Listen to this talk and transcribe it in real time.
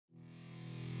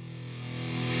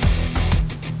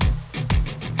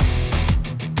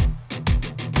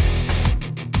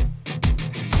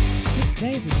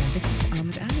this is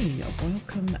Armored Alley.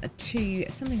 Welcome to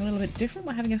something a little bit different.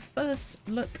 We're having a first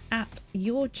look at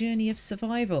Your Journey of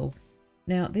Survival.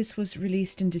 Now, this was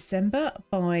released in December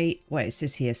by, well, it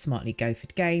says here Smartly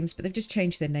Gophered Games, but they've just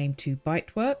changed their name to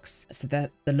Bytewerkz, so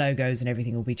that the logos and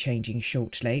everything will be changing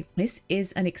shortly. This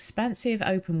is an expansive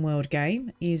open world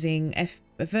game using a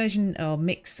version or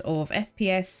mix of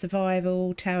FPS,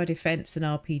 survival, tower defense and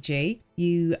RPG.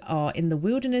 You are in the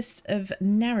wilderness of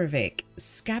Njarovik,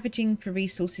 scavenging for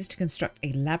resources to construct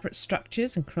elaborate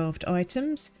structures and craft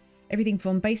items, everything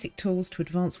from basic tools to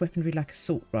advanced weaponry like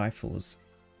assault rifles.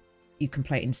 You can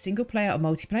play in single player or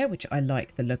multiplayer, which I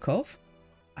like the look of.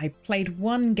 I played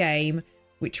one game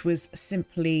which was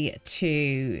simply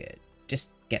to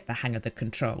just get the hang of the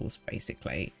controls,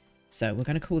 basically. So we're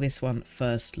going to call this one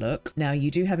First Look. Now, you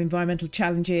do have environmental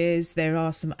challenges. There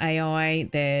are some AI.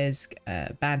 There's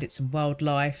bandits and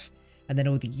wildlife, and then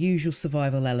all the usual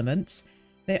survival elements.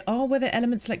 There are weather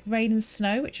elements like rain and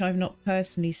snow, which I've not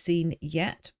personally seen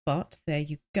yet, but there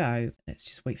you go. Let's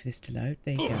just wait for this to load.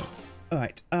 There you go. All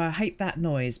right. I hate that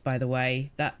noise, by the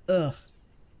way. That ugh.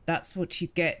 That's what you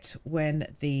get when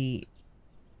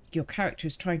your character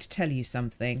is trying to tell you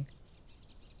something.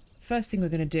 First thing we're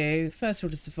going to do, first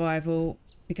order survival,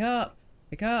 pick up,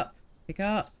 pick up, pick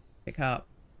up, pick up.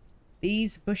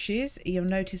 These bushes, you'll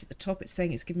notice at the top it's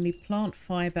saying it's giving me plant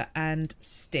fibre and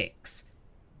sticks.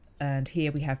 And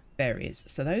here we have berries.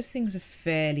 So those things are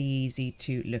fairly easy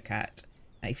to look at.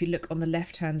 Now, if you look on the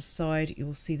left-hand side,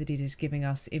 you'll see that it is giving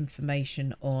us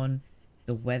information on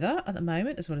the weather at the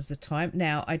moment, as well as the time.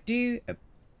 Now, I do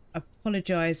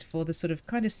apologise for the sort of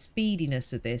kind of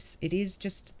speediness of this. It is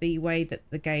just the way that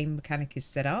the game mechanic is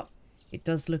set up. It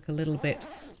does look a little bit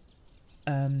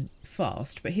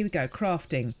fast, but here we go.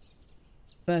 Crafting.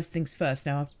 First things first.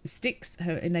 Now, the sticks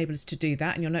enable us to do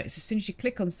that, and you'll notice as soon as you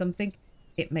click on something,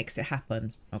 it makes it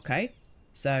happen. Okay,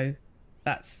 so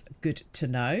that's good to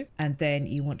know. And then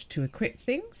you want to equip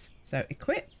things. So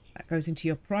equip, that goes into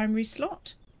your primary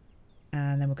slot.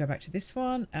 And then we'll go back to this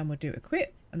one and we'll do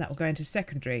equip, and that will go into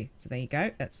secondary. So there you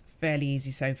go. That's fairly easy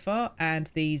so far.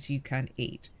 And these you can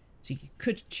eat. So you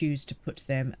could choose to put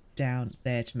them down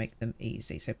there to make them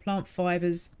easy. So plant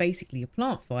fibers, basically your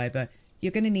plant fiber,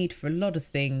 you're going to need for a lot of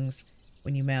things.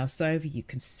 When you mouse over, you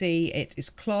can see it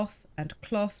is cloth, and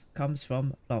cloth comes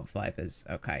from plant fibers.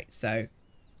 Okay, so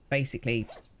basically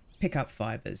pick up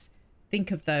fibers.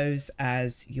 Think of those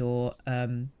as your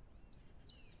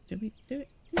did we do it?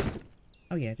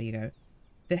 Oh yeah, there you go.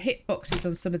 The hitboxes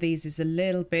on some of these is a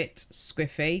little bit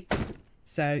squiffy,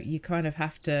 so you kind of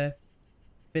have to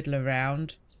fiddle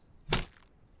around.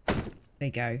 There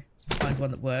you go. Find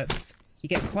one that works. You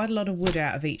get quite a lot of wood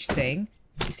out of each thing.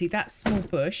 You see that small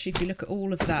bush, if you look at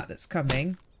all of that that's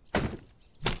coming,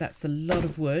 that's a lot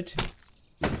of wood.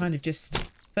 You kind of just...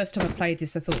 First time I played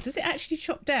this, I thought, does it actually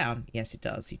chop down? Yes, it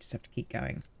does. You just have to keep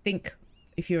going. Think,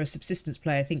 if you're a subsistence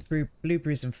player, think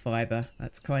blueberries and fibre.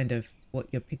 That's kind of what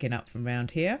you're picking up from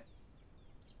around here.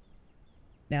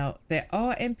 Now, there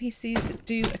are NPCs that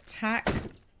do attack.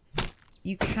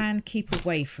 You can keep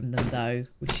away from them, though,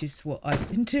 which is what I've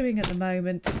been doing at the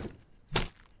moment,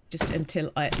 just until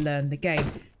I learn the game.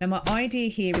 Now, my idea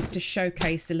here is to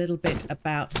showcase a little bit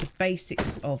about the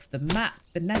basics of the map,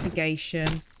 the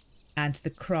navigation, and the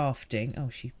crafting. Oh,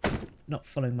 she's not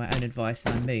following my own advice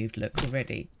and I moved, look,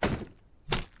 already.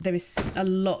 There is a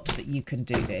lot that you can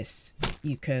do this.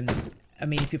 You can, I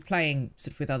mean, if you're playing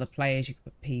sort of with other players, you can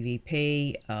put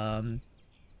PvP.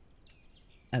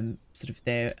 Sort of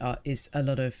there is a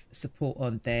lot of support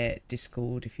on their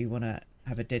Discord if you want to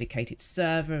have a dedicated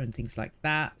server and things like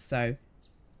that. So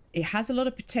it has a lot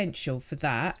of potential for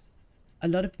that. A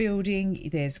lot of building.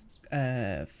 There's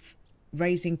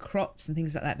raising crops and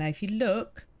things like that. Now, if you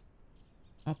look,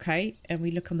 okay, and we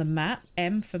look on the map,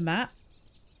 M for map,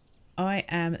 I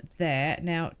am there.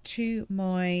 Now, to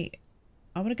my...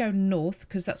 I want to go north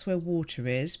because that's where water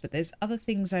is, but there's other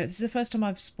things out. This is the first time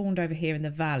I've spawned over here in the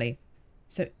valley.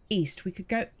 So east, we could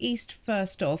go east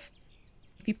first off.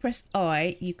 If you press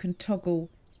I, you can toggle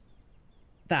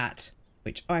that,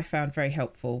 which I found very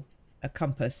helpful, a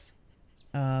compass.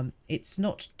 It's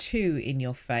not too in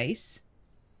your face.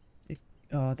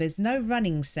 Oh, there's no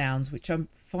running sounds, which I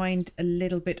find a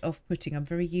little bit off-putting. I'm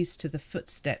very used to the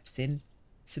footsteps in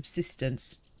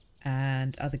Subsistence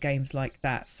and other games like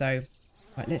that. So,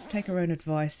 right, let's take our own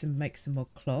advice and make some more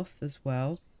cloth as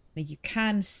well. Now, you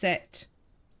can set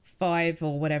 5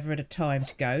 or whatever at a time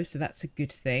to go, so that's a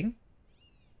good thing.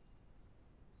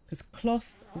 Because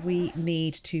cloth we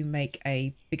need to make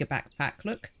a bigger backpack.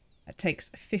 Look, that takes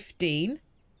 15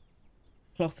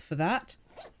 cloth for that.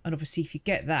 And obviously, if you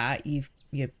get that, you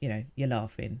know, you're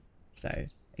laughing. So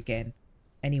again,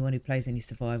 anyone who plays any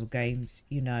survival games,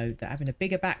 you know that having a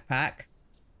bigger backpack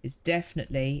is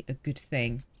definitely a good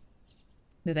thing.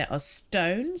 Now, there are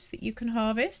stones that you can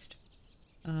harvest,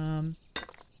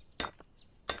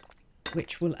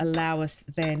 which will allow us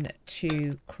then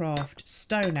to craft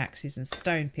stone axes and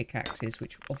stone pickaxes,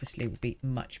 which obviously will be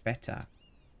much better.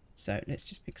 So let's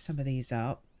just pick some of these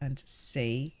up and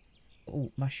see.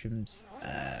 Oh, mushrooms.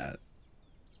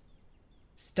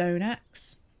 Stone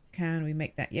axe. Can we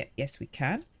make that yet? Yes, we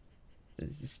can.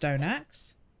 There's a stone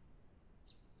axe.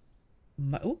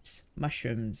 Oops,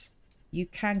 mushrooms. You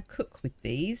can cook with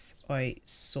these. I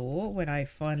saw when I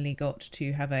finally got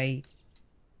to have a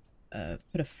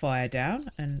put a fire down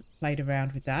and played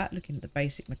around with that, looking at the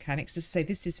basic mechanics. As I say,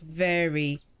 this is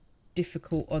very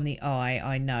difficult on the eye.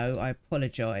 I know. I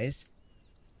apologise.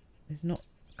 There's not.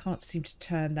 Can't seem to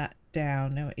turn that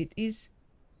down. Now it is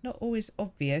not always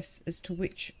obvious as to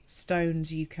which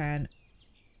stones you can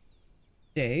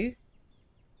do.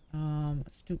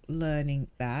 Still learning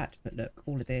that, but look,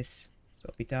 all of this has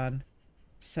got to be done.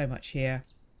 So much here.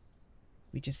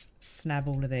 We just snab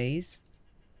all of these.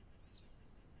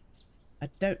 I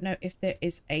don't know if there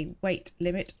is a weight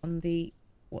limit on the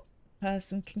what the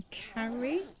person can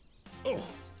carry.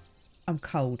 I'm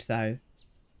cold though.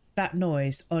 That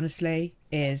noise, honestly,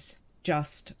 is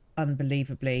just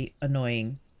unbelievably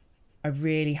annoying. I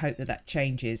really hope that that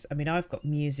changes. I mean, I've got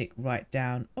music right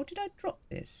down. Oh, did I drop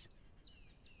this?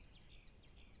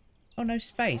 Oh, no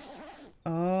space.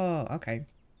 Oh, okay.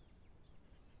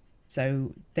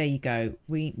 So there you go.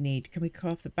 We need, can we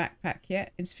craft the backpack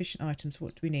yet? Insufficient items.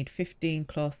 What do we need? 15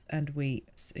 cloth and we,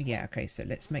 yeah, okay. So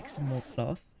let's make some more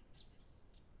cloth.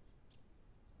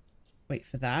 Wait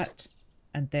for that.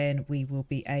 And then we will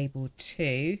be able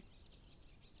to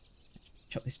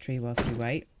chop this tree whilst we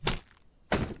wait.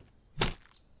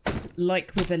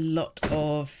 Like with a lot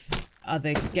of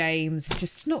other games,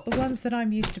 just not the ones that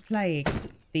I'm used to playing.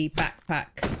 The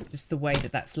backpack, just the way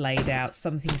that that's laid out.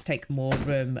 Some things take more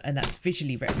room, and that's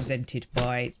visually represented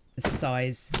by the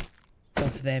size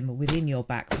of them within your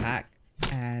backpack.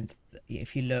 And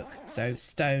if you look, so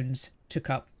stones took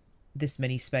up this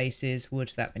many spaces,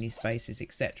 wood that many spaces,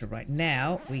 etc. Right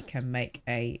now, we can make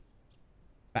a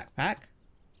backpack.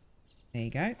 There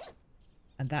you go.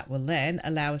 And that will then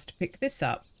allow us to pick this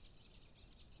up.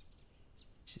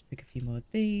 Let's just pick a few more of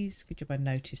these. Good job I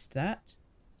noticed that.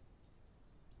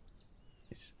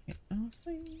 Just get our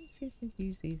things, see if we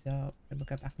use these up. Then we'll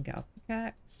go back and get our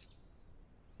pickaxe.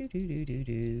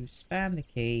 Spam the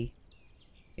key.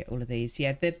 Get all of these.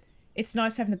 Yeah, it's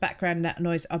nice having the background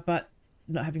noise, but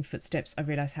not having footsteps. I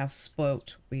realise how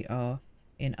spoilt we are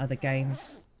in other games.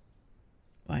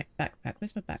 Right, backpack.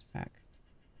 Where's my backpack?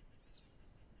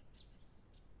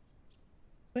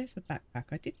 Where's my backpack?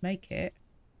 I did make it.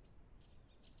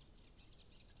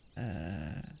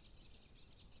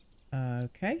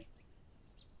 Okay.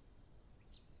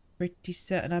 Pretty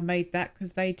certain I made that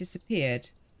because they disappeared.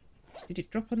 Did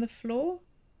it drop on the floor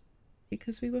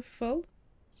because we were full?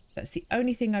 That's the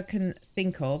only thing I can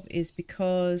think of, is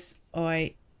because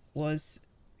I was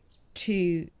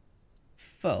too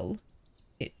full,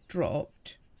 it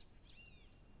dropped.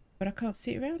 But I can't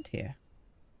see it around here.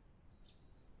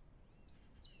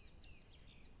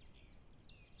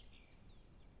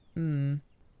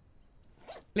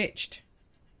 Glitched.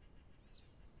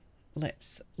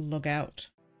 Let's log out.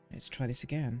 Let's try this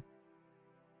again.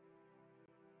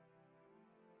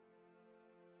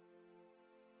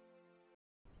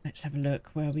 Let's have a look.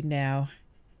 Where are we now?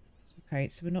 Okay,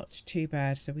 so we're not too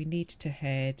bad. So we need to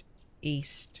head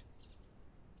east.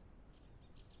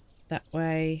 That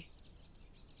way.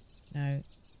 No,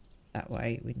 that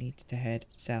way. We need to head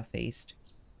southeast.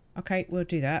 Okay, we'll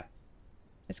do that.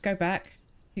 Let's go back.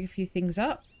 Pick a few things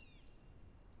up.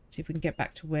 See if we can get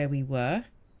back to where we were.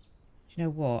 Do you know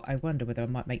what? I wonder whether I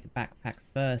might make the backpack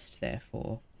first,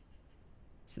 therefore.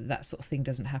 So that sort of thing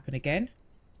doesn't happen again.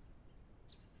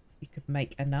 You could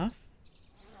make enough.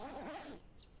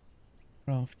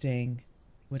 Crafting.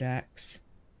 Wood axe.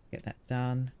 Get that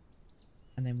done.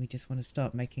 And then we just want to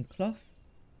start making cloth.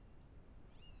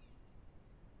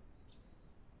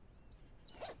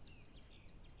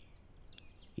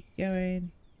 Keep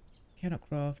going. Cannot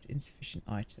craft insufficient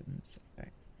items. Okay.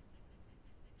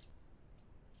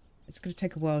 It's going to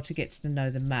take a while to get to know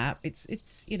the map.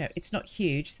 It's you know, it's not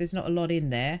huge. There's not a lot in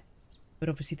there. But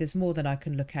obviously there's more than I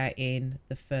can look at in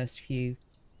the first few,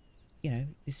 you know,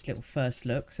 this little first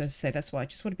look. So as I say, that's why I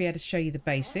just want to be able to show you the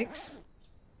basics.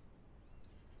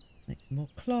 Make some more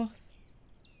cloth.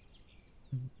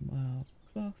 Well,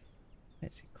 cloth.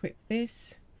 Let's equip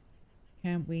this.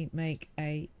 Can we make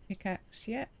a pickaxe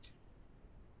yet?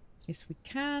 Yes, we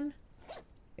can.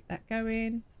 Get that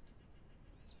going.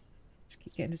 Just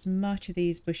keep getting as much of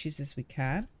these bushes as we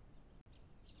can.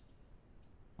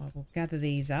 I will gather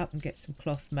these up and get some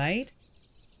cloth made.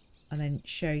 And then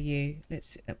show you, let's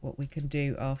see what we can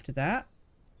do after that.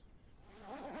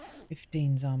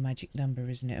 15's our magic number,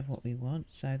 isn't it, of what we want.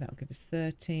 So that'll give us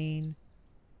 13,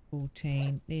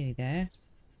 14, nearly there.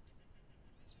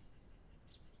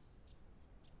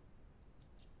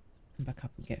 Come back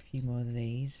up and get a few more of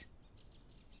these.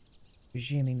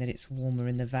 Presuming that it's warmer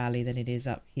in the valley than it is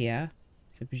up here.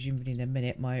 So presumably in a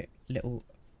minute my little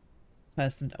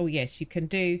person... Oh yes, you can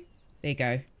do... There you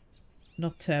go.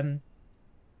 Not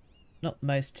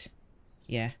most...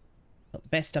 Yeah. Not the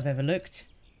best I've ever looked.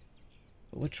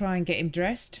 But we'll try and get him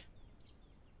dressed.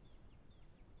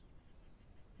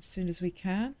 As soon as we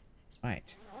can.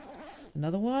 Right.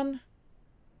 Another one.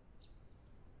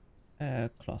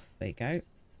 Cloth. There you go.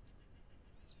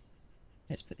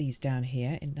 Let's put these down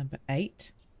here in number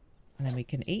 8. And then we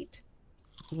can eat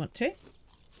if we want to.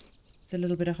 It's a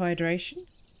little bit of hydration.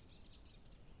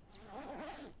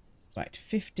 Right,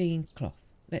 15 cloth.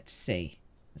 Let's see.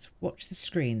 Let's watch the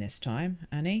screen this time.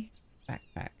 Annie,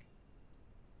 backpack.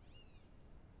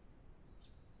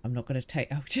 I'm not going to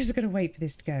take... I'm just going to wait for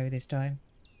this to go this time.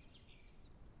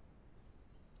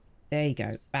 There you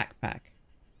go. Backpack.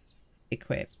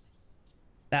 Equip.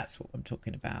 That's what I'm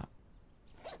talking about.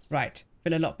 Right.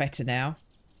 Feel a lot better now.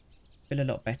 Feel a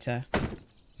lot better.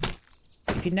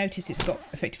 If you notice, it's got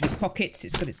effectively pockets.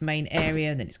 It's got its main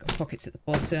area and then it's got pockets at the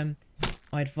bottom.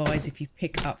 I advise if you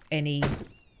pick up any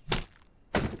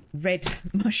red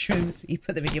mushrooms, you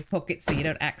put them in your pocket so you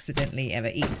don't accidentally ever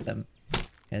eat them.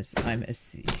 Because I'm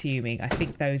assuming, I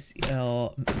think those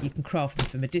are, you can craft them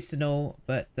for medicinal,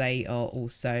 but they are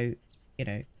also, you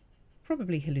know,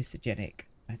 probably hallucinogenic,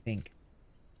 I think.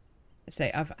 Let's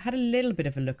say I've had a little bit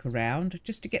of a look around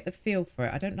just to get the feel for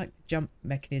it. I don't like the jump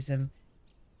mechanism.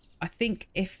 I think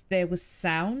if there was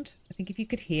sound, I think if you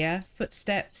could hear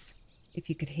footsteps, if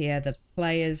you could hear the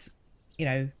players, you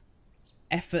know,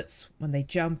 efforts when they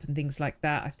jump and things like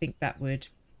that, I think that would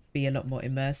be a lot more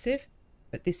immersive.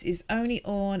 But this is only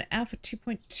on Alpha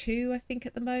 2.2, I think,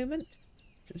 at the moment.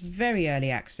 So it's very early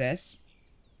access.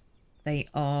 They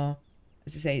are,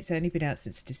 as I say, it's only been out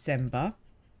since December.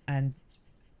 And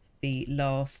the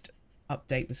last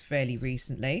update was fairly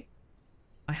recently.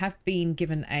 I have been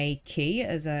given a key,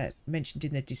 as I mentioned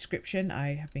in the description.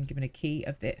 I have been given a key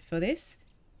of for this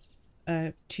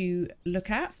to look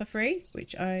at for free,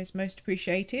 which is most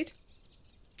appreciated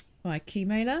by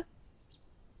keymailer.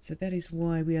 So that is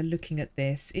why we are looking at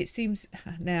this. It seems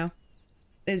now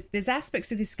there's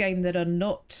aspects of this game that are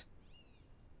not.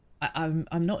 I'm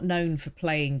not known for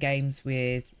playing games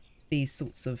with these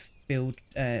sorts of build,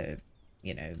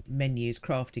 you know, menus,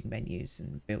 crafting menus,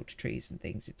 and build trees and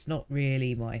things. It's not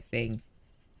really my thing.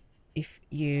 If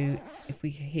we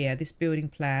hear this building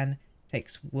plan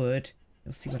takes wood,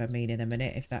 you'll see what I mean in a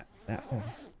minute. If that oh,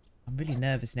 I'm really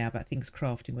nervous now about things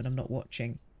crafting when I'm not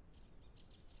watching.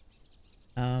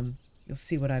 You'll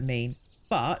see what I mean.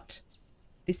 But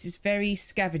this is very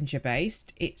scavenger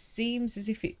based. It seems as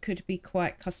if it could be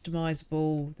quite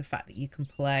customizable. The fact that you can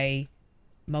play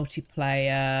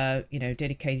multiplayer, you know,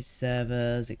 dedicated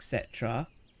servers, etc.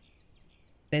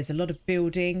 There's a lot of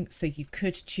building, so you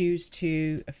could choose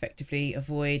to effectively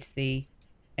avoid the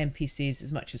NPCs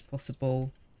as much as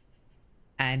possible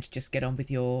and just get on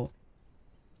with your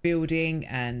building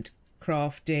and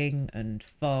crafting and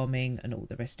farming and all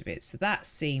the rest of it. So that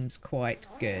seems quite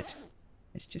good.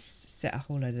 Let's just set a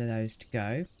whole load of those to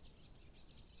go.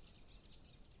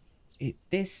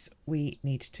 This we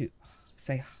need to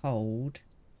say hold.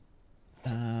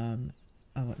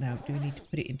 Oh, now do we need to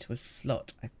put it into a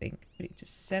slot? I think put it to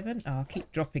 7. Oh, I'll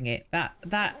keep dropping it. Yeah,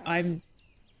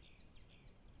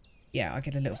 I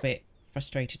get a little bit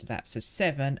frustrated at that. So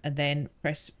 7, and then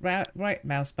press right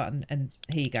mouse button, and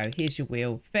here you go. Here's your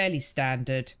wheel. Fairly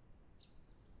standard.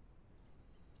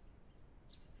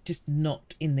 Just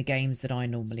not in the games that I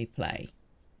normally play.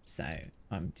 So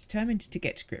I'm determined to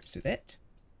get to grips with it.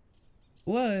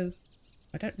 Whoa!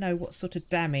 I don't know what sort of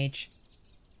damage.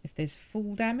 If there's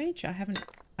full damage, I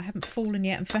haven't fallen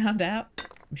yet and found out.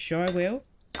 I'm sure I will.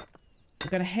 We're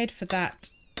going to head for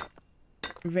that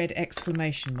red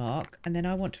exclamation mark, and then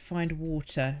I want to find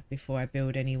water before I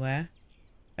build anywhere,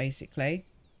 basically.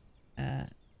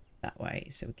 That way.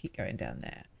 So we'll keep going down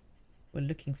there. We're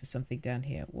looking for something down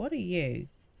here. What are you?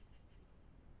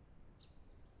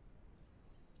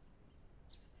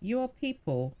 You are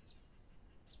people.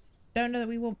 Don't know that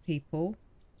we want people.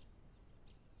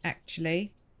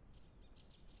 Actually.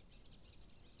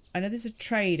 I know there's a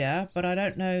trader, but I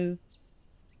don't know.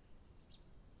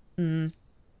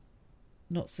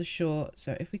 not so sure.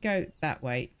 So if we go that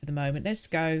way for the moment, let's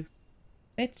go.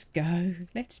 Let's go.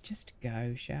 Let's just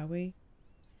go, shall we?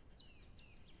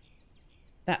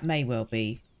 That may well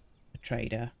be a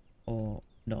trader or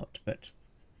not, but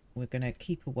we're going to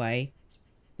keep away.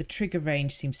 The trigger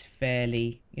range seems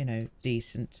fairly, you know,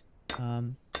 decent.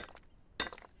 Now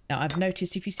I've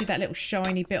noticed if you see that little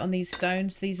shiny bit on these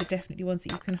stones, these are definitely ones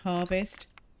that you can harvest.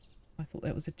 I thought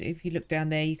that was a, if you look down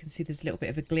there, you can see there's a little bit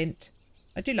of a glint.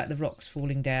 I do like the rocks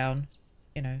falling down.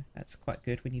 You know, that's quite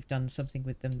good when you've done something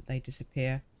with them that they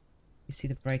disappear. You see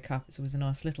the break up. It's always a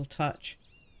nice little touch.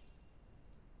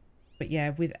 But yeah,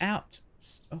 without...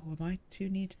 Oh, am I too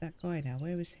near to that guy now?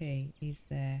 Where was he? He's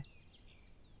there.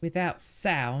 Without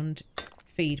sound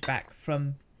feedback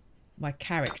from my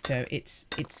character, it's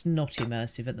not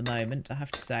immersive at the moment, I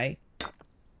have to say.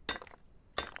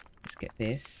 Let's get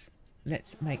this.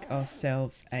 Let's make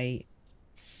ourselves a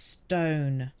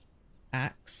stone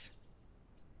axe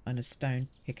and a stone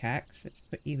pickaxe. Let's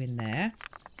put you in there.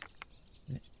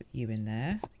 Let's put you in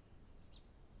there.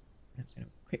 I'm going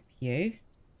to equip you.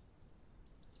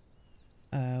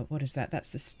 What is that?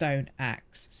 That's the stone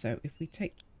axe. So if we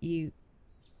take you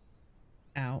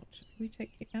out, can we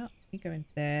take you out? You go in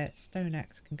there. Stone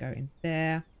axe can go in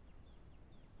there.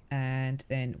 And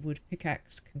then wood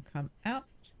pickaxe can come out.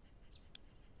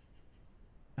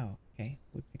 Oh, okay.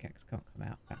 Wood pickaxe can't come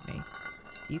out. That me.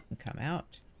 You can come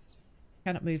out.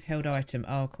 Cannot move held item.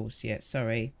 Oh, of course, yeah.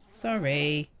 Sorry.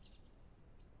 Sorry.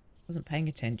 Wasn't paying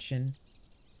attention.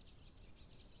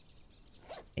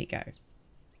 There you go.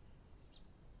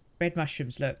 Red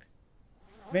mushrooms, look.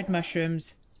 Red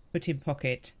mushrooms, put in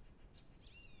pocket.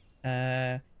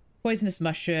 Poisonous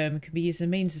mushroom can be used as a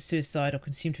means of suicide or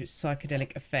consumed for its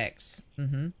psychedelic effects.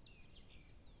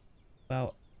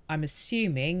 Well, I'm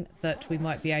assuming that we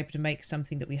might be able to make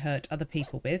something that we hurt other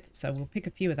people with. So we'll pick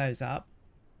a few of those up.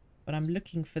 But I'm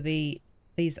looking for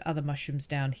these other mushrooms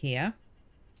down here.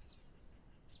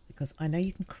 Because I know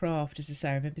you can craft, as I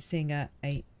say, I remember seeing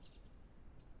a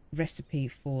recipe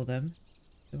for them.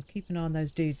 So we'll keep an eye on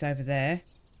those dudes over there.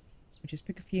 We'll just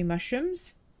pick a few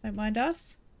mushrooms. Don't mind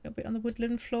us. A little bit on the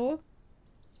woodland floor.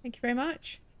 Thank you very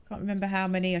much. Can't remember how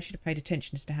many. I should have paid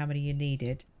attention as to how many you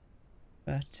needed.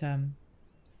 But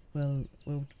we'll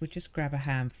just grab a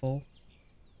handful.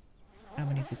 How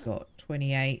many have we got?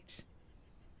 28.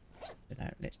 I don't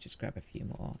know. Let's just grab a few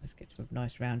more. Let's get to a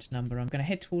nice round number. I'm going to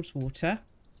head towards water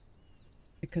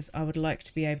because I would like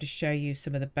to be able to show you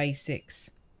some of the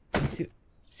basics. You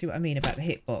see what I mean about the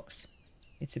hitbox?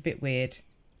 It's a bit weird.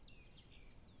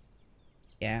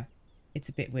 Yeah, it's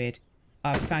a bit weird.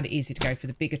 I've found it easy to go for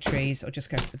the bigger trees or just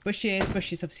go for the bushes.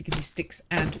 Bushes obviously give you sticks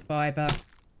and fibre,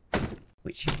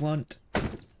 which you want.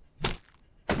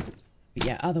 But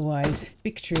yeah, otherwise,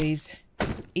 big trees,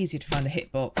 easy to find the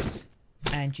hitbox,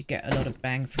 and you get a lot of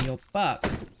bang for your buck.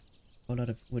 Or a lot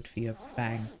of wood for your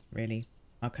bang, really.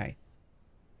 Okay.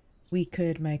 We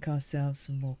could make ourselves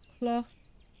some more cloth.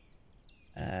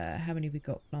 How many have we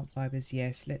got? Plant fibres.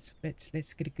 Yes, let's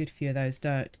get a good few of those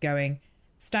going.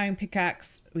 Stone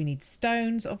pickaxe. We need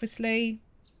stones, obviously.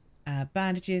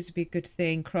 Bandages would be a good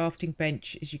thing. Crafting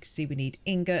bench. As you can see, we need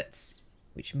ingots,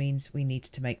 which means we need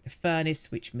to make the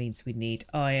furnace, which means we need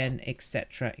iron,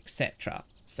 etc., etc.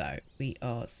 So we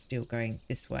are still going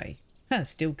this way.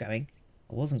 Still going.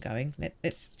 I wasn't going.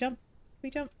 Let's jump. Can we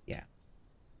jump? Yeah.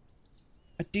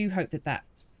 I do hope that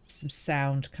some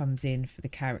sound comes in for the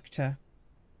character.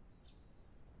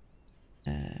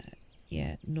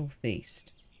 Yeah,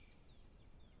 northeast.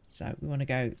 So we want to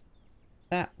go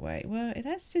that way. Well,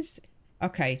 that's just...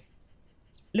 Okay.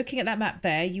 Looking at that map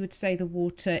there, you would say the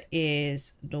water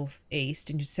is northeast,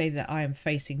 and you'd say that I am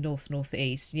facing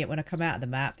northeast, and yet when I come out of the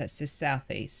map, that says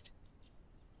southeast.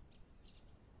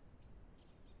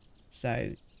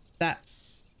 So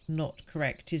that's not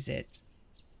correct, is it?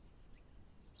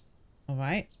 All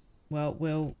right. Well,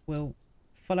 we'll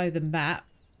follow the map.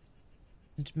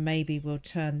 And maybe we'll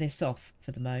turn this off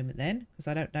for the moment then, because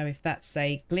I don't know if that's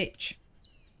a glitch,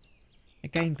 a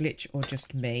game glitch, or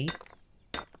just me.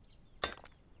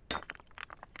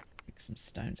 Pick some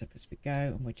stones up as we go,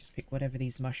 and we'll just pick whatever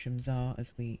these mushrooms are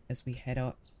as we head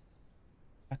up,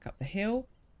 back up the hill.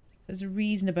 So there's a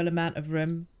reasonable amount of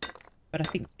room, but I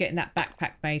think getting that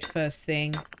backpack made first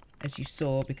thing, as you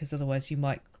saw, because otherwise you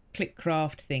might click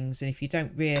craft things, and if you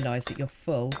don't realise that you're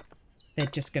full, they're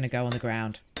just going to go on the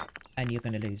ground. And you're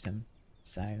going to lose them.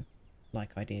 So,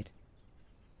 like I did.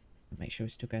 Make sure we're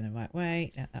still going the right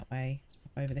way. Out that way.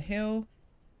 Up over the hill.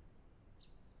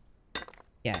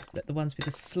 Yeah, look, the ones with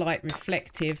a slight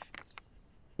reflective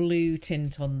blue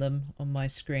tint on them on my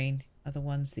screen are the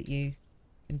ones that you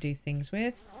can do things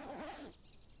with.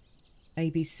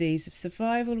 ABCs of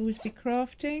survival, always be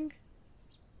crafting.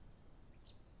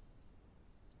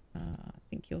 I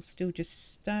think you're still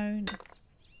just stone.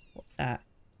 What's that?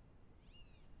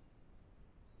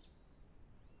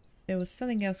 There was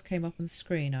something else came up on the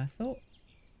screen, I thought.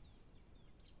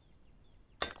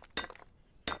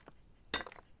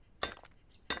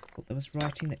 Thought there was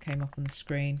writing that came up on the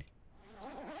screen.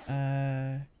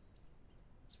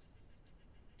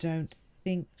 Don't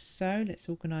think so. Let's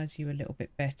organise you a little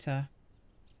bit better.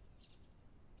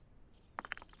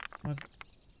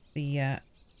 The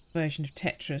version of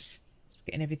Tetris is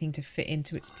getting everything to fit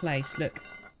into its place. Look.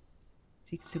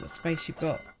 So you can see what space you've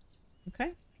got.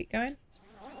 Okay, keep going.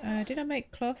 Did I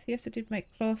make cloth? Yes, I did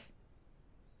make cloth.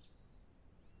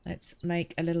 Let's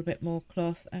make a little bit more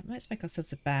cloth. Let's make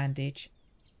ourselves a bandage.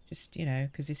 Just, you know,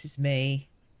 because this is me.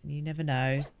 You never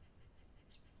know.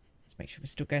 Let's make sure we're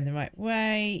still going the right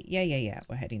way. Yeah.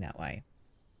 We're heading that way.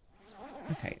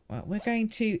 Okay, well, we're going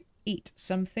to eat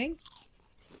something.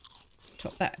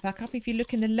 Top that back up. If you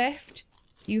look in the left,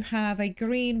 you have a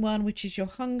green one, which is your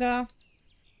hunger.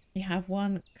 You have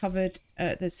one covered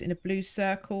that's in a blue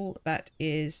circle. That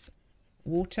is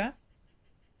water.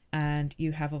 And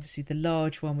you have obviously the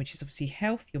large one, which is obviously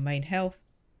health, your main health.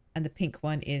 And the pink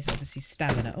one is obviously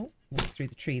stamina. Oh, walk through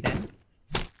the tree then.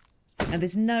 And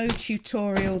there's no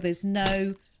tutorial. There's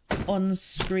no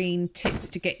on-screen tips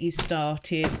to get you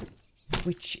started,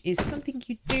 which is something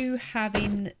you do have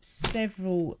in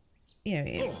several, you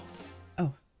know,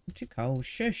 oh, I'm too cold.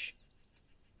 Shush.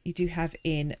 You do have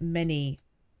in many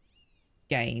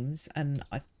games, and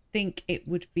I think it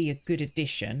would be a good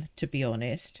addition, to be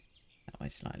honest. That way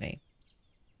slightly.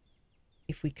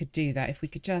 If we could do that, if we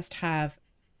could just have,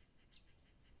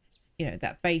 you know,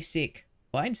 that basic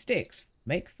find sticks,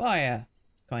 make fire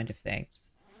kind of thing.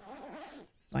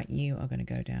 Right, you are going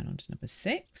to go down onto number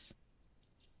 6.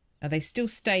 Now they still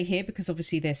stay here because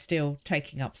obviously they're still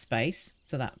taking up space,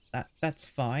 so that's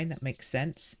fine. That makes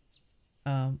sense.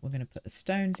 We're going to put the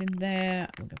stones in there.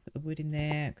 We're going to put the wood in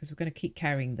there because we're going to keep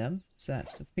carrying them. So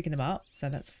picking them up. So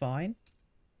that's fine.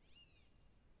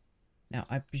 Now,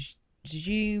 I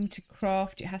presume to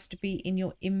craft, it has to be in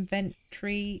your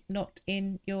inventory, not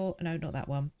in your... No, not that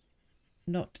one.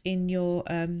 Not in your...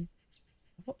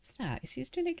 What's that? Is he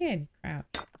doing it again? Crouch.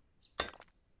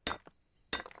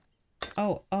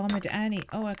 Oh, Armored Annie.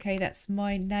 Oh, okay. That's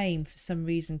my name for some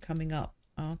reason coming up.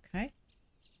 Okay.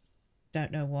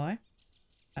 Don't know why.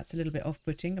 That's a little bit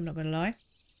off-putting, I'm not going to lie.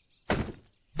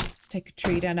 Let's take a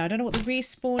tree down. Now, I don't know what the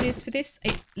respawn is for this.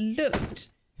 It looked...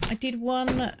 I did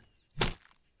one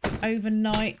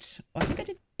overnight. I think I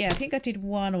did... Yeah, I think I did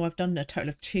one, or I've done a total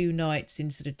of 2 nights in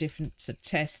sort of different sort of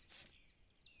tests.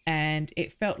 And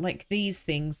it felt like these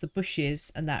things, the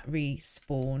bushes and that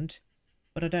respawned.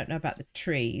 But I don't know about the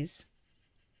trees.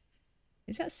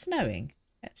 Is that snowing?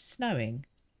 It's snowing.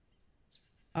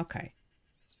 Okay.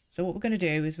 So what we're going to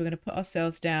do is we're going to put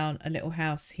ourselves down a little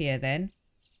house here then.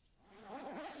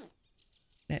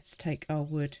 Let's take our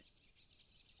wood,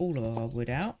 all of our wood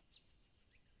out.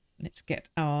 Let's get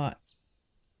our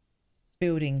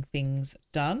building things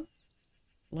done.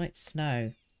 Light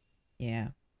snow. Yeah,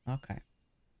 okay.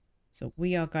 So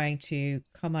we are going to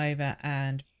come over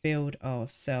and build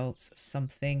ourselves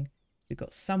something. We've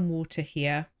got some water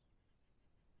here.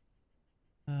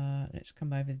 Let's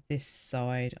come over this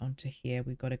side onto here.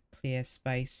 We've got a clear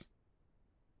space.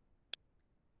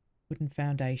 Wooden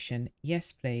foundation.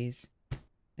 Yes, please.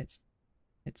 Let's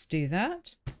do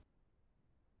that.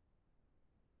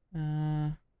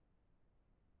 And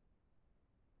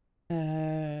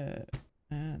that.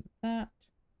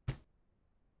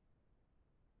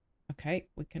 Okay,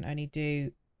 we can only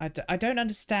do... I don't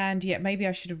understand yet. Maybe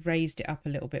I should have raised it up a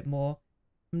little bit more.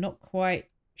 I'm not quite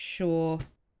sure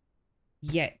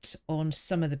yet on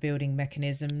some of the building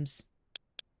mechanisms.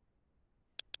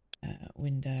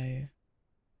 Window.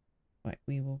 Right,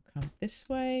 we will come this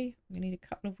way. We need a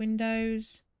couple of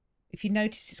windows. If you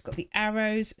notice, it's got the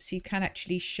arrows, so you can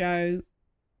actually show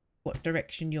what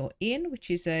direction you're in, which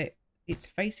is it's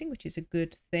facing, which is a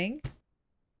good thing.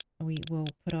 We will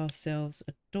put ourselves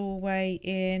a doorway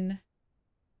in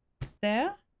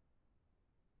there.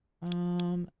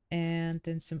 And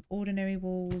then some ordinary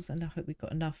walls, and I hope we've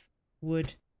got enough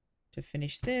wood to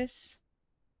finish this.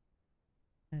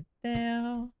 And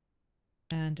there.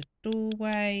 And a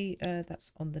doorway.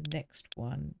 That's on the next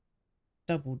one.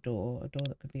 Double door. A door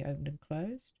that can be opened and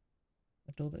closed.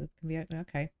 A door that can be opened.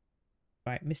 Okay.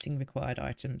 Right. Missing required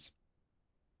items.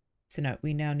 So no,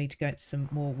 we now need to go into some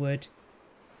more wood,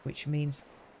 which means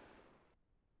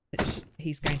that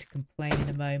he's going to complain in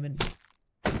a moment.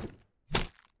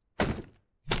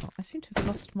 Oh, I seem to have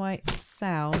lost my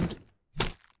sound.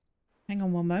 Hang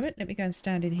on one moment. Let me go and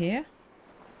stand in here.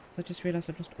 So I just realised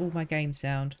I've lost all my game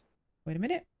sound. Wait a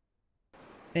minute.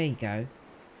 There you go.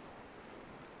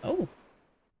 Oh.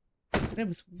 There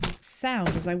was sound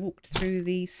as I walked through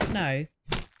the snow.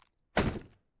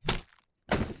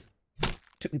 That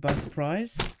took me by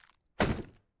surprise.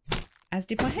 As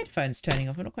did my headphones turning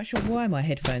off. I'm not quite sure why my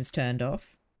headphones turned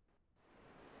off.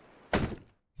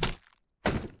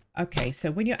 Okay,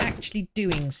 so when you're actually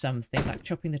doing something like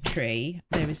chopping the tree,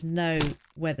 there is no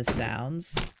weather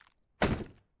sounds.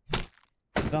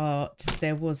 But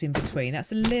there was in between.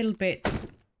 That's a little bit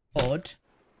odd.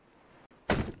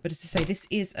 But as I say, this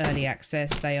is early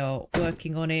access. They are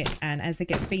working on it. And as they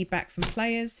get feedback from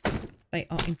players, they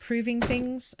are improving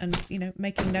things and, you know,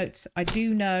 making notes. I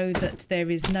do know that there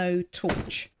is no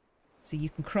torch. So you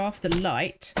can craft a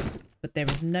light, but there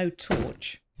is no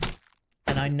torch.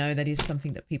 And I know that is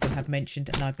something that people have mentioned.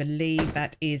 And I believe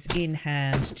that is in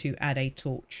hand to add a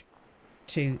torch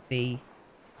to the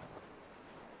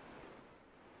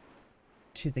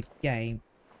game.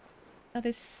 Now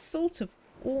there's sort of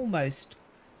almost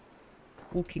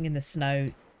walking in the snow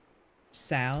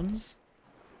sounds.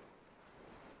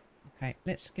 Okay,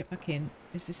 let's get back in.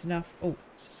 Is this enough? Oh,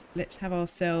 let's have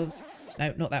ourselves...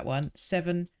 No, not that one.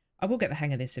 7. I will get the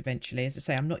hang of this eventually. As I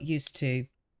say, I'm not used to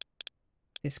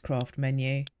this craft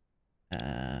menu.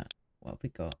 What have we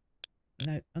got?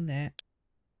 No, on there.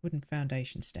 Wooden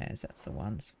foundation stairs. That's the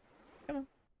ones. Come on.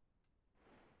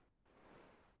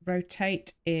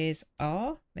 Rotate is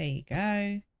R. There you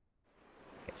go.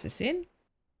 Gets us in.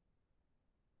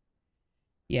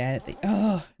 Yeah.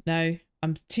 Oh, no.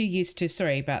 I'm too used to...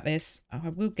 Sorry about this. I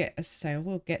will get... As I say, I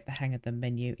will get the hang of the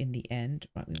menu in the end.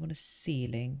 Right, we want a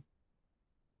ceiling.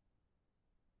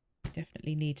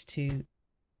 Definitely need to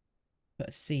put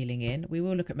a ceiling in. We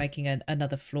will look at making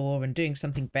another floor and doing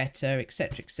something better,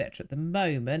 etc., etc. At the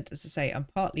moment, as I say, I'm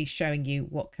partly showing you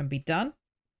what can be done.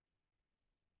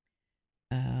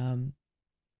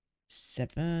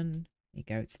 7. There you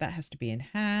go. So that has to be in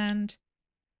hand.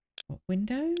 What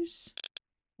windows?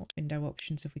 What window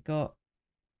options have we got?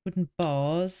 Wooden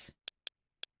bars.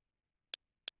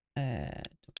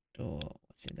 Door.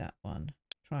 What's in that one?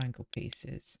 Triangle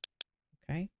pieces.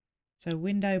 Okay. So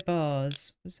window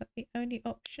bars. Was that the only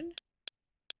option?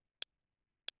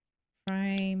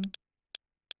 Frame.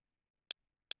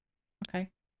 Okay.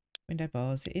 Window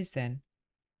bars it is then.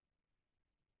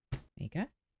 There you go.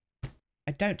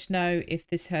 I don't know if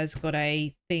this has got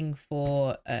a thing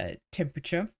for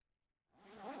temperature.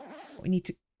 What we need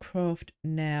to craft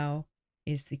now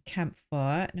is the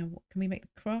campfire. Now, what can we make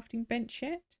the crafting bench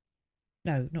yet?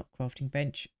 No, not crafting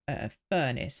bench.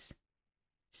 Furnace.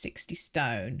 60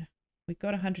 stone. We've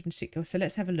got 160. So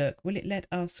let's have a look. Will it let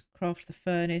us craft the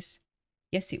furnace?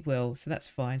 Yes, it will. So that's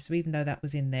fine. So even though that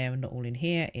was in there and not all in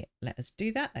here, it let us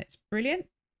do that. That's brilliant.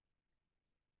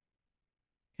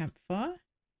 Campfire.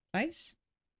 Place.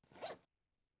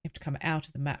 You have to come out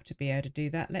of the map to be able to do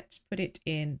that. Let's put it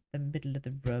in the middle of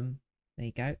the room. There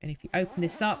you go. And if you open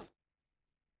this up,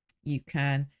 you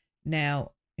can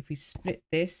now, if we split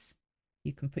this,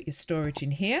 you can put your storage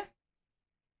in here.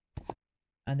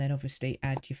 And then obviously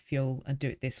add your fuel and do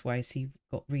it this way. So you've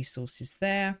got resources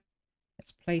there.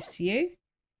 Let's place you.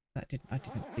 I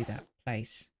didn't do that.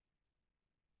 Place.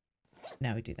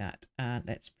 Now we do that. And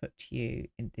let's put you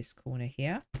in this corner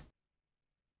here.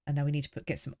 And now we need to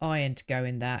get some iron to go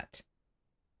in that.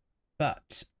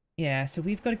 But yeah, so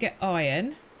we've got to get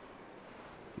iron.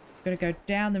 We've got to go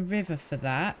down the river for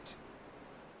that.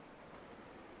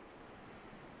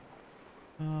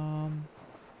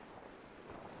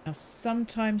 Now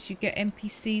sometimes you get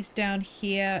NPCs down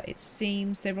here. It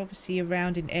seems they're obviously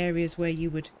around in areas where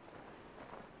you would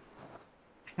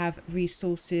have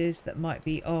resources that might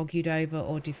be argued over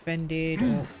or defended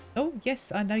or... Oh,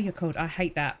 yes, I know you're cold. I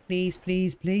hate that. Please,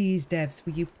 please, please, devs,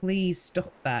 will you please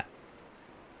stop that?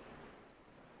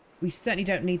 We certainly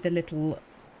don't need the little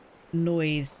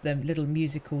noise, the little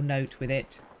musical note with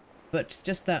it. But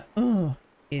just that,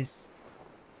 is...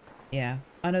 Yeah,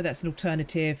 I know that's an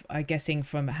alternative, I'm guessing,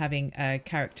 from having a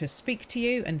character speak to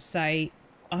you and say,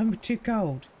 I'm too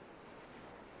cold.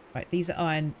 Right, these are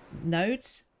iron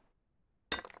nodes.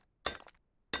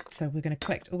 So we're going to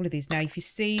collect all of these. Now, if you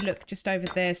see, look, just over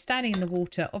there, standing in the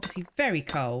water, obviously very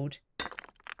cold.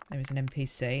 There is an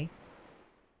NPC.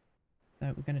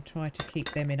 So we're going to try to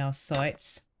keep them in our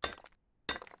sights.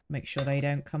 Make sure they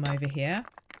don't come over here.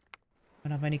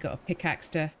 And I've only got a pickaxe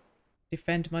to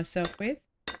defend myself with.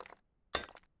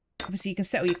 Obviously, you can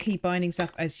set all your key bindings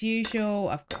up as usual.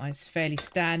 I've got mine fairly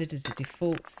standard as the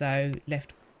default. So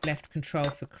left control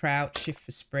for crouch, shift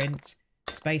for sprint,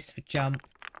 space for jump.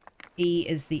 E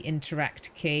is the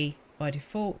interact key by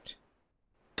default.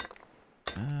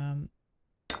 Do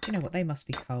you know what? They must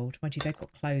be cold. Mind you, they've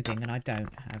got clothing and I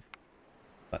don't have.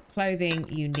 But clothing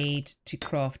you need to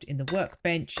craft in the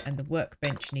workbench, and the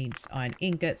workbench needs iron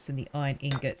ingots, and the iron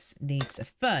ingots needs a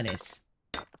furnace.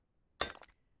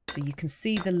 So you can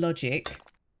see the logic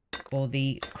or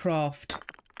the craft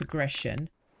progression.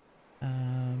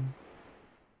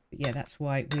 But yeah, that's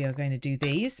why we are going to do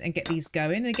these and get these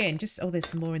going. And again, just, oh, there's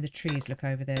some more in the trees. Look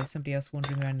over there. There's somebody else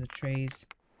wandering around in the trees.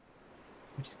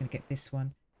 I'm just going to get this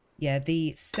one. Yeah,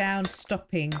 the sound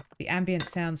stopping, the ambient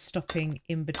sound stopping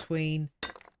in between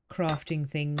crafting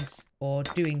things or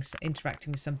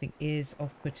interacting with something is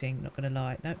off-putting. Not going to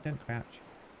lie. No, don't crouch.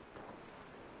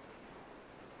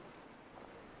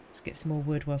 Let's get some more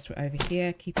wood whilst we're over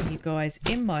here. Keeping you guys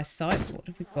in my sights. What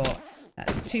have we got?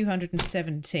 That's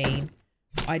 217.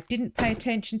 I didn't pay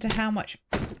attention to how much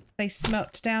they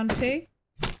smelt down to.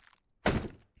 But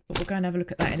we'll go and have a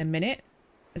look at that in a minute.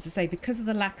 As I say, because of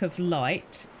the lack of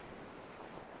light,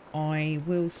 I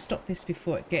will stop this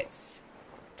before it gets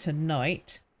to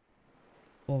night.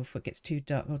 Or before it gets too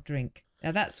dark. Or drink.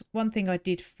 Now that's one thing I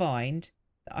did find.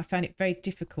 That I found it very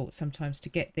difficult sometimes to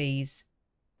get these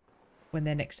when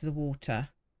they're next to the water.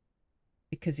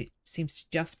 Because it seems to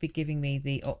just be giving me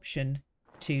the option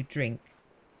to drink.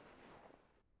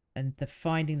 And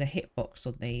finding the hitbox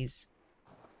on these,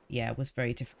 yeah, was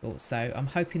very difficult. So I'm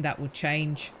hoping that will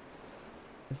change,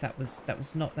 because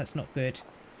that's not good,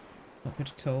 not good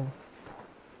at all.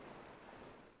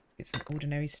 Let's get some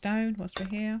ordinary stone whilst we're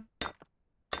here.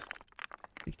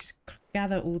 We just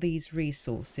gather all these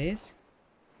resources.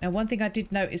 Now, one thing I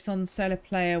did notice on Solar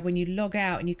Player, when you log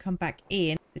out and you come back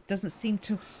in, it doesn't seem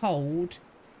to hold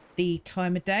the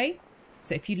time of day.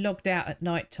 So if you logged out at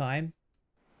night time,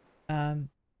 no,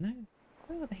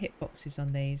 where are the hitboxes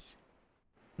on these?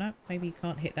 No, maybe you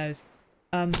can't hit those.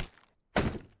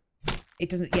 It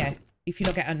doesn't, yeah, if you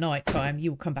log out at night time,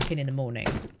 you will come back in the morning.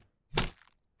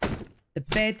 The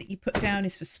bed that you put down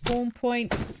is for spawn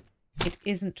points. It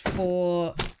isn't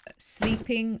for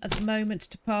sleeping at the moment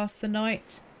to pass the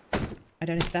night. I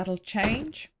don't know if that'll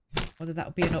change, whether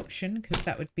that'll be an option, because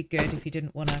that would be good if you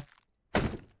didn't want to.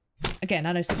 Again,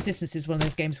 I know Subsistence is one of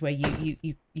those games where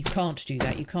you can't do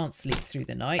that. You can't sleep through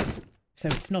the night. So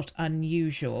it's not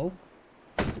unusual.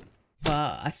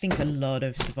 But I think a lot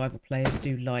of survival players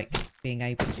do like being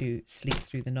able to sleep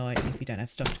through the night if you don't have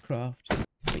stuff to craft.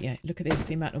 But yeah, look at this,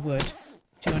 the amount of wood.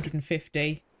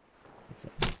 250. It's a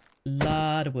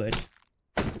lot of wood.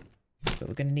 But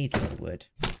we're going to need a lot of wood.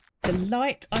 The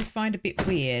light I find a bit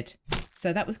weird.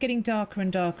 So that was getting darker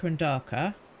and darker and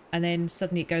darker. And then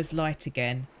suddenly it goes light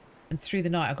again. And through the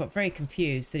night, I got very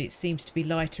confused that it seems to be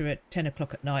lighter at 10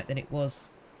 o'clock at night than it was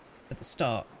at the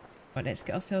start. Right, let's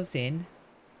get ourselves in.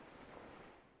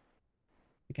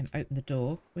 We can open the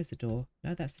door. Where's the door?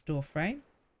 No, that's the door frame.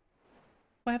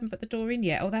 I haven't put the door in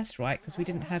yet. Oh, that's right, because we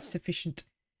didn't have sufficient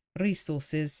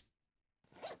resources.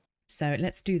 So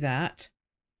let's do that.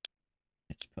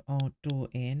 Let's put our door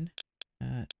in.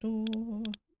 Door.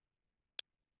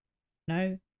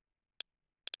 No.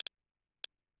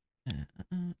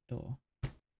 Door.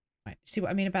 Right, see what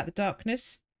I mean about the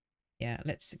darkness? Yeah,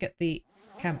 let's get the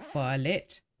campfire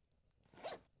lit.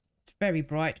 It's very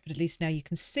bright, but at least now you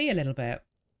can see a little bit.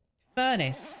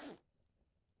 Furnace.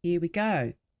 Here we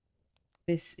go.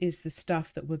 This is the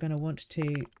stuff that we're going to want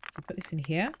to put this in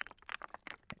here.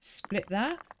 Let's split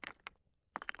that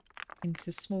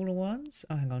into smaller ones.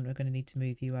 Oh, hang on, we're going to need to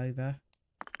move you over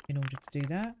in order to do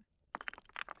that.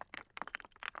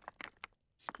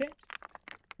 Split.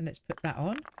 And let's put that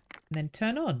on and then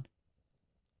turn on.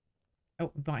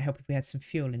 Oh, it might help if we had some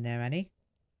fuel in there, Annie.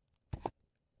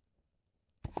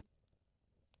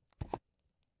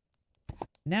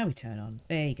 Now we turn on.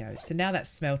 There you go. So now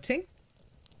that's smelting.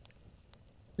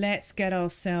 Let's get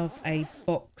ourselves a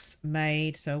box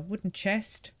made. So a wooden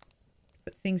chest.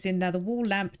 Put things in. Now the wall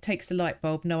lamp takes the light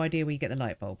bulb. No idea where you get the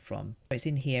light bulb from. It's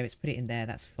in here. Let's put it in there.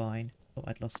 That's fine. Thought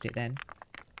I'd lost it then.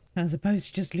 As opposed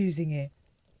to just losing it.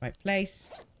 Right place.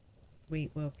 We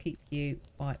will keep you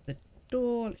by the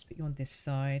door. Let's put you on this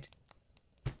side.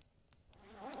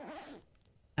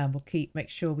 And we'll make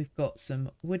sure we've got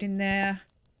some wood in there.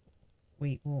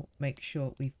 We will make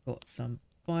sure we've got some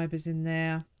fibres in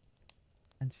there.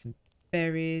 And some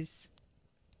berries.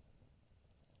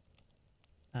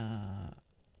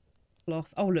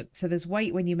 Cloth. Oh, look. So there's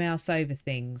weight when you mouse over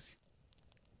things.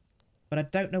 But I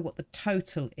don't know what the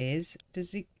total is.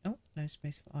 Does it... Oh, no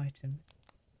space for item.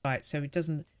 Right, so it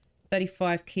doesn't...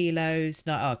 35 kilos.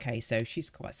 No, okay, so she's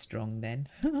quite strong then.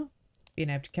 Being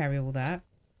able to carry all that.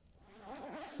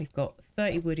 We've got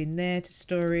 30 wood in there to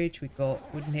storage. We've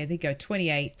got wood in here. There you go,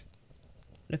 28.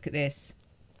 Look at this.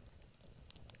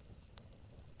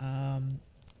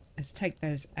 Let's take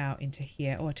those out into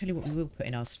here. Oh, I'll tell you what we will put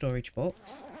in our storage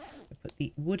box. We'll put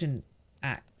the wooden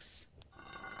axe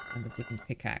and the wooden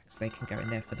pickaxe. They can go in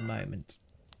there for the moment.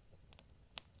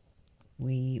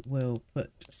 We will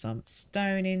put some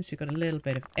stone in, so we've got a little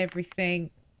bit of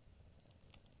everything.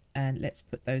 And let's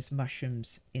put those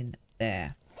mushrooms in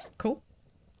there. Cool.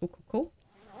 Cool, cool, cool.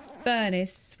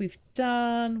 Furnace, we've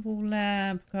done. Wall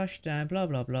lamp, crush stone, blah,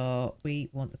 blah, blah. We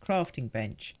want the crafting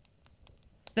bench.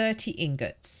 30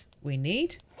 ingots we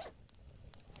need.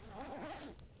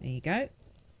 There you go.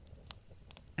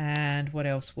 And what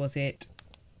else was it?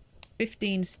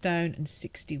 15 stone and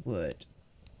 60 wood.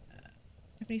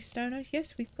 Have any stone?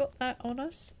 Yes, we've got that on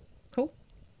us. Cool.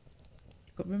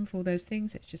 Got room for all those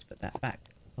things. Let's just put that back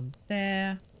on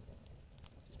there.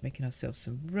 Just making ourselves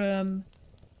some room.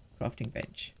 Crafting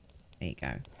bench. There you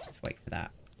go. Let's wait for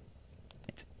that.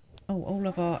 Oh, all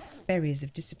of our berries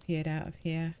have disappeared out of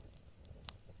here.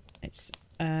 Let's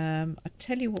I'll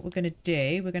tell you what we're going to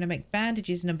do. We're going to make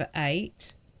bandages number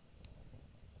 8.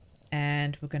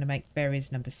 And we're going to make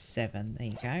berries number 7. There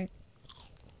you go.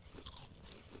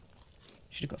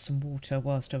 Should have got some water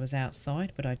whilst I was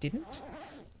outside, but I didn't.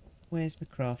 Where's my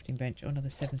crafting bench? Oh, another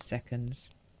 7 seconds.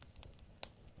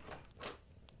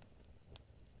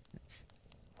 Let's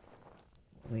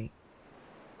wait.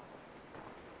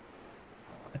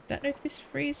 I don't know if this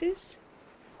freezes.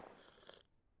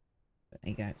 But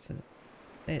there you go. So,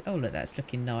 oh look, that's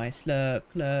looking nice. Look,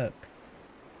 look.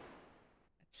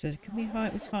 So can we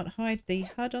hide? We can't hide the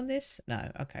HUD on this?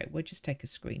 No. Okay, we'll just take a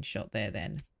screenshot there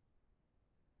then.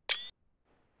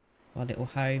 Our little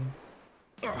home.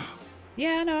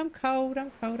 Yeah, no, I'm cold.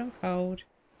 I'm cold. I'm cold.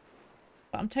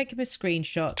 But I'm taking my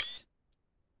screenshots.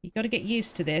 You've got to get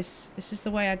used to this. This is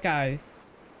the way I go.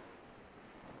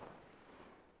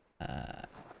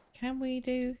 Can we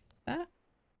do that?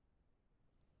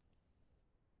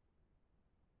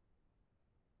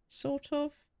 Sort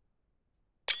of.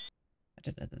 I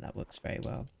don't know that that works very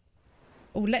well.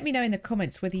 Oh, let me know in the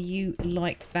comments whether you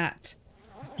like that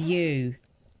view.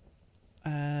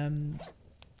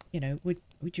 You know,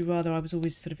 would you rather I was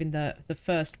always sort of in the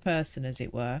first person, as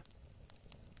it were?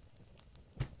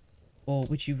 Or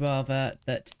would you rather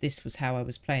that this was how I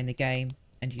was playing the game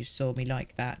and you saw me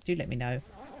like that? Do let me know.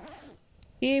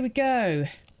 Here we go.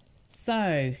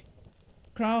 So,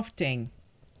 crafting,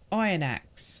 iron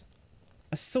axe,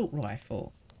 assault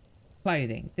rifle,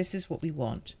 clothing. This is what we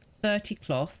want. 30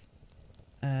 cloth.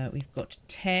 We've got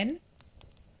 10.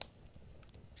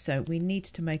 So we need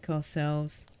to make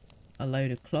ourselves a load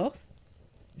of cloth.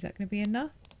 Is that going to be enough?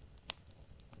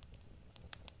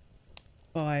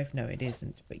 5. No, it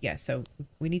isn't. But yeah, so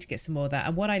we need to get some more of that.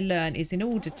 And what I learned is in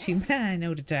order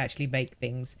to actually make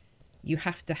things, you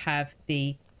have to have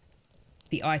the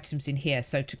items in here.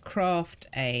 So to craft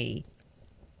a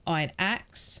iron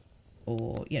axe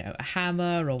or, you know, a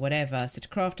hammer or whatever. So to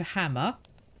craft a hammer,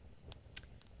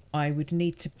 I would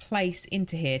need to place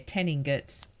into here 10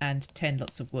 ingots and 10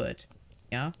 lots of wood.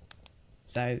 Yeah.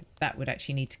 So that would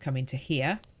actually need to come into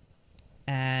here.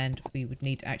 And we would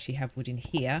need to actually have wood in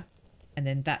here. And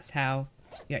then that's how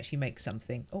you actually make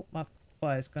something. Oh, my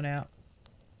fire's gone out.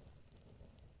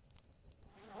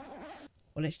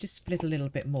 Well, let's just split a little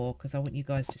bit more because I want you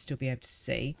guys to still be able to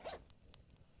see.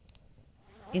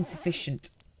 Insufficient.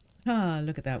 Ah,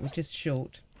 look at that. We're just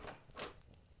short.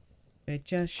 We're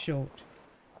just short.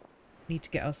 Need to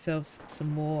get ourselves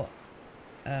some more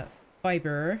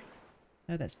fibre.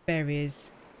 No, that's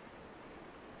berries.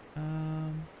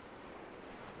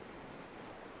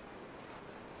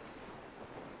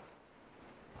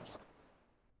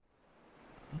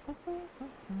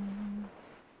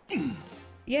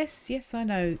 Yes, yes, I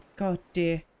know. God,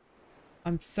 dear.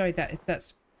 I'm sorry that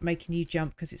that's making you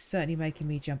jump because it's certainly making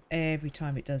me jump every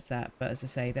time it does that. But as I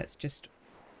say, that's just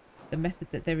the method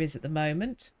that there is at the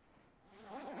moment.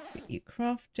 Let's get you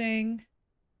crafting.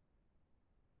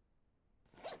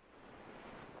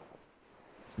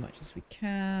 As much as we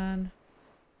can.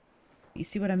 You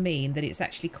see what I mean? That it's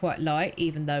actually quite light,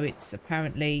 even though it's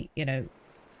apparently, you know,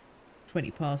 20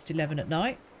 past 11 at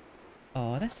night.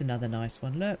 Oh, that's another nice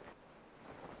one. Look.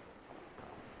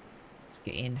 Let's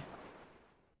get in.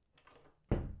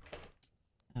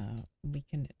 We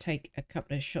can take a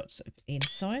couple of shots of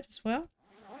inside as well.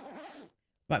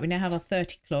 Right, we now have our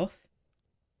 30 cloth.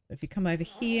 So if you come over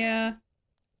here,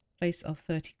 place our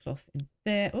 30 cloth in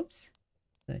there. Oops.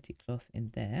 30 cloth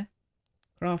in there.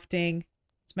 Crafting.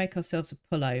 Let's make ourselves a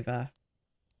pullover.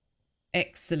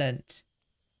 Excellent.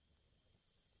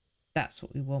 That's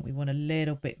what we want. We want a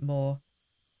little bit more.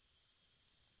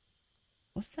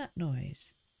 What's that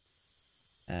noise?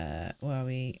 Where are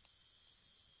we?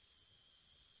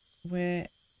 Where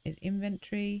is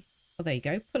inventory. Oh, there you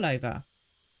go. Pull over.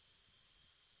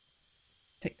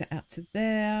 Take that out to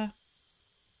there.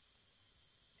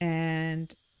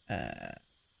 And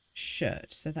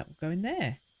shirt. So that will go in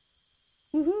there.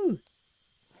 Woohoo.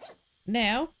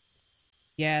 Now,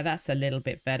 yeah, that's a little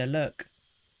bit better. Look.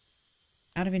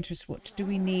 Out of interest, what do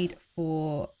we need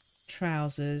for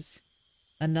trousers?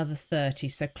 Another 30.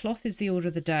 So cloth is the order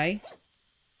of the day.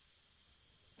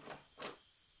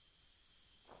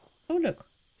 Oh, look.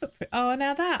 Footprint. Oh,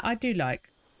 now that I do like.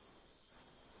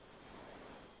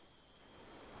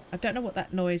 I don't know what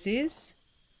that noise is.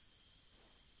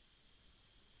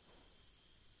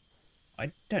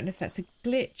 I don't know if that's a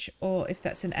glitch or if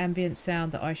that's an ambient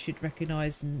sound that I should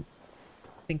recognise and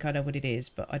think I know what it is,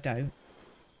 but I don't.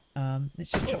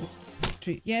 Let's just chop this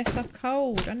tree. Yes, I'm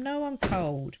cold. I know I'm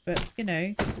cold, but you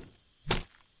know,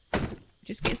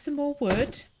 just get some more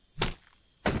wood.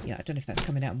 Yeah, I don't know if that's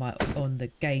coming out on the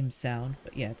game sound,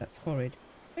 but yeah, that's horrid.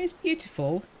 It's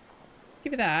beautiful.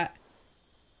 Give it that.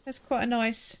 That's quite a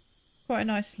nice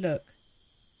look.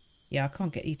 Yeah, I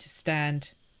can't get you to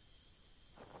stand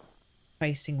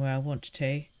facing where I want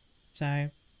to, so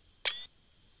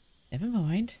never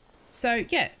mind. So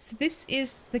yeah, so this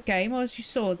is the game. As you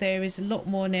saw, there is a lot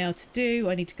more now to do.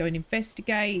 I need to go and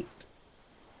investigate.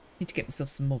 Need to get myself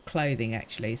some more clothing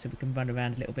actually, so we can run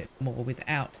around a little bit more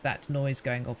without that noise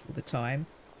going off all the time.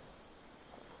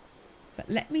 But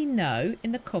let me know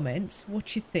in the comments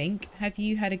what you think. Have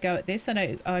you had a go at this? I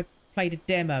know I played a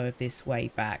demo of this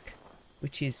way back,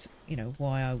 which is, you know,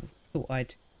 why I thought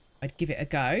I'd give it a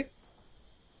go.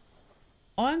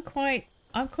 I'm quite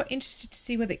interested to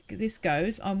see where this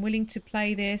goes. I'm willing to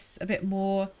play this a bit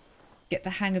more, get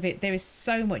the hang of it. There is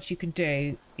so much you can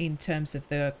do in terms of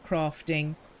the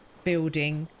crafting,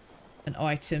 building and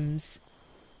items.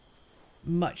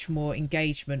 Much more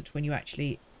engagement when you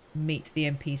actually meet the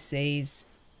NPCs,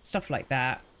 stuff like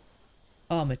that.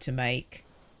 Armor to make,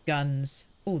 guns,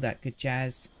 all that good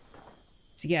jazz.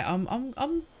 So yeah,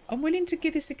 I'm willing to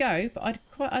give this a go, but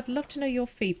I'd love to know your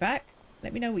feedback.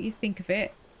 Let me know what you think of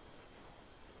it.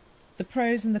 The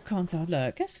pros and the cons are,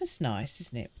 look, that's just nice,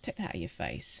 isn't it? Take that out of your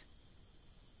face.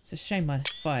 It's a shame my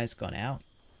fire's gone out.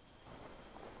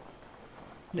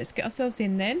 Let's get ourselves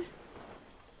in then.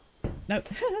 Nope,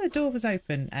 the door was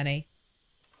open, Annie.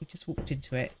 We just walked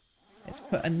into it. Let's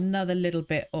put another little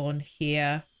bit on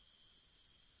here.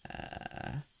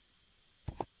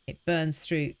 It burns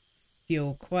through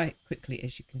fuel quite quickly,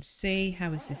 as you can see.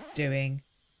 How is this doing?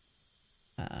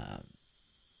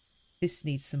 This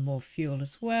needs some more fuel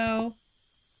as well.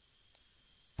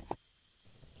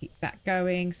 Keep that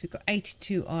going. So we've got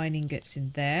 82 iron ingots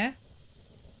in there.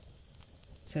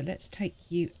 So let's take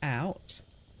you out.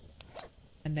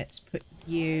 And let's put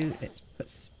you... Let's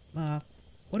put...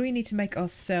 what do we need to make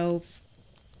ourselves?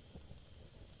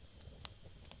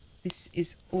 This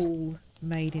is all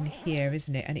made in here,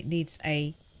 isn't it? And it needs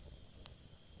a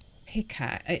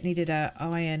pickaxe. It needed a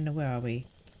iron... Where are we?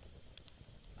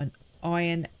 An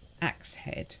iron axe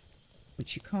head,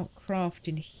 which you can't craft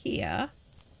in here.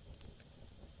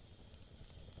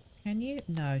 Can you?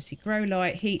 No. See, grow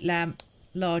light, heat lamp,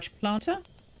 large planter,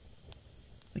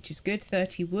 which is good.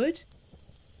 30 wood.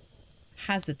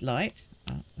 Hazard light.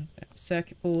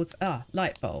 Circuit boards.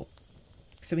 Light bulb.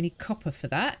 So we need copper for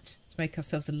that to make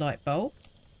ourselves a light bulb.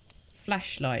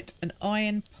 Flashlight. An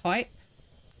iron pipe.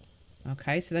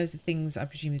 Okay, so those are things I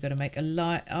presume you've got to make.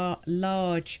 A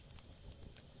large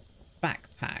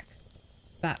backpack.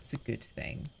 That's a good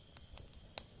thing.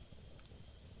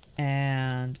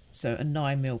 And so a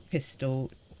 9mm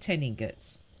pistol, 10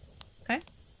 ingots. Okay,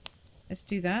 let's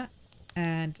do that.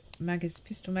 And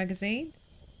pistol magazine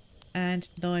and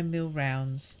 9mm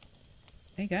rounds.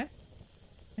 There you go.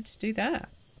 Let's do that.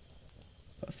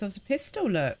 Got ourselves a pistol,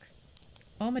 look.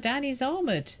 Armoured Annie's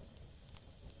armoured.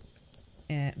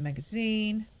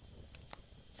 Magazine.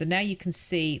 So now you can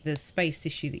see the space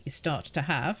issue that you start to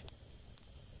have.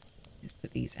 Let's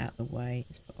put these out the way.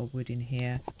 Let's put our wood in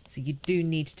here. So you do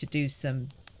need to do some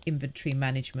inventory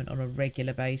management on a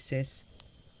regular basis.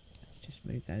 Let's just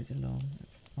move those along.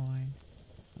 That's fine.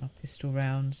 Our pistol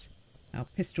rounds. Our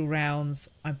pistol rounds.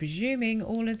 I'm presuming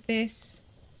all of this.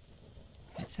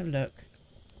 Let's have a look.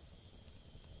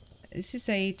 This is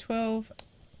a 12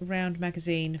 round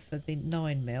magazine for the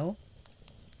 9mm.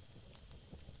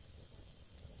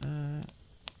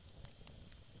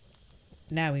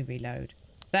 Now we reload.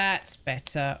 That's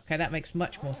better. Okay, that makes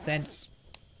much more sense.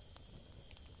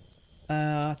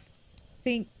 I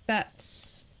think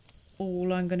that's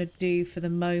all I'm going to do for the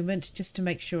moment, just to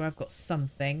make sure I've got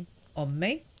something on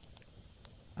me.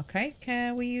 Okay,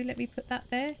 will you let me put that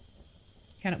there?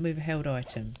 Cannot move a held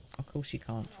item. Of course you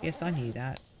can't. Yes, I knew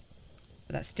that.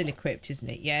 But that's still equipped, isn't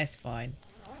it? Yes, fine.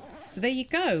 So there you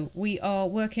go. We are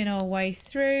working our way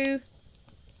through.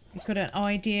 We've got an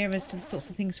idea as to the sorts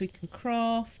of things we can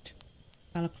craft.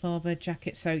 Balaclava,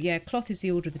 jacket. So yeah, cloth is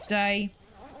the order of the day.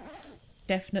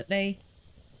 Definitely.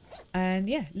 And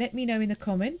yeah, let me know in the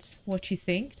comments what you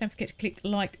think. Don't forget to click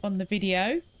like on the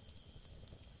video.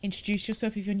 Introduce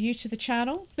yourself if you're new to the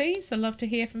channel, please. I love to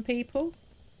hear from people.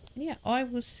 And yeah, I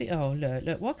will see. Oh,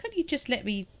 look. Why can't you just let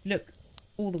me look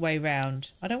all the way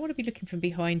around? I don't want to be looking from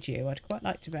behind you. I'd quite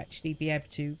like to actually be able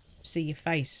to see your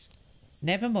face.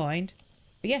 Never mind.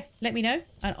 But yeah, let me know.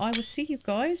 And I will see you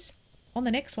guys on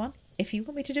the next one if you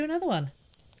want me to do another one.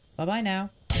 Bye-bye now.